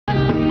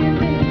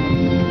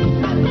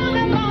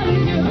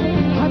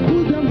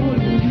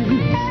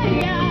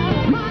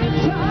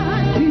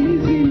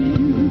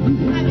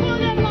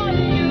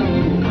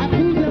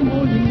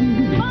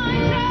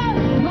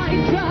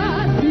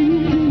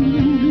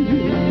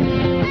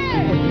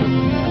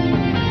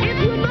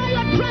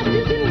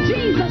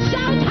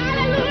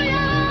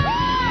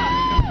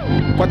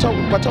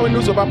kwathiwa wena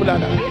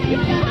uzobabulala.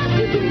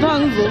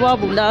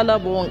 Angizobabulala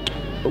bonke.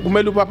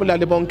 Kumele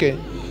ubabulale bonke.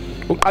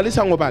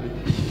 Uqalisa ngobani?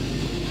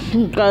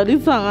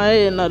 Ngiqalisa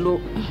ngayena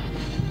lo.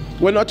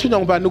 Wena wathunywa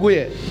ngubani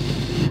kuye?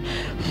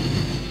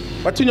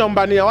 Wathunywa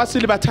ngubani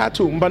yawasili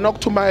bathathu ngubani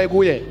okuthumaye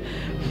kuye?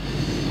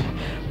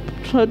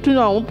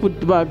 Wathunywa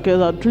ngubhuti bakhe,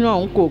 wathunywa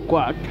ngugogo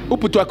wakhe.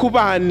 Ubhuti wakhe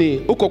ubani?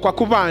 Ugogo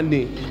wakhe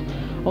ubani?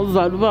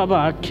 Uzala ubaba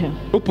wakhe.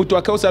 Ubhuti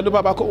wakhe uzala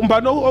ubaba wakhe.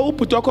 Umbani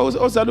ubhuti wakhe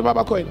uzala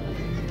ubaba wakhe wena?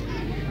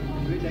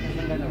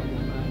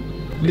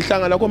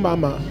 Lihlangana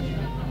komama.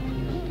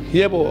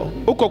 Yebo,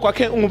 ugogo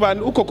wakhe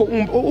ngubani?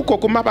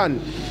 Ugogo mabani?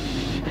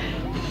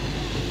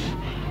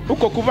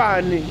 Ugogo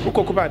ubani?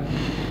 Ugogo ubani?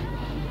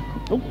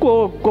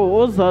 Ugogo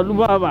ozala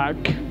ubaba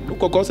wakhe.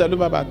 Ugogo ozala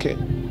ubaba wakhe.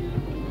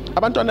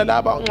 Abantwana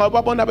laba nxa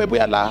babona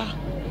bebuya la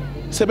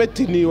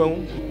sebediniwe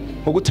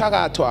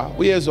ngokuthakathwa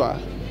uyezwa.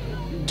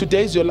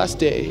 Today is your last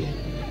day.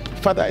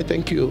 Father, I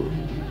thank you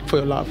for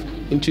your love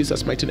in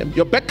Jesus' mighty name.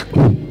 You're back.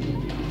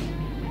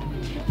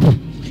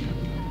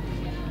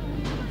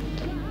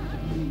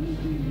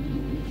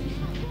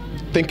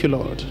 Thank you,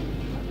 Lord.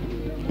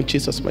 In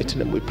Jesus' mighty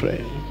name we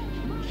pray.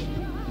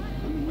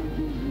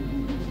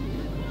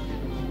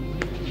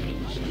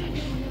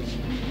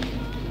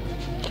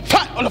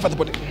 Fire all over the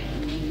body.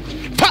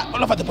 Fire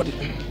all over the body.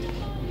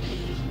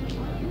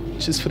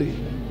 She's free.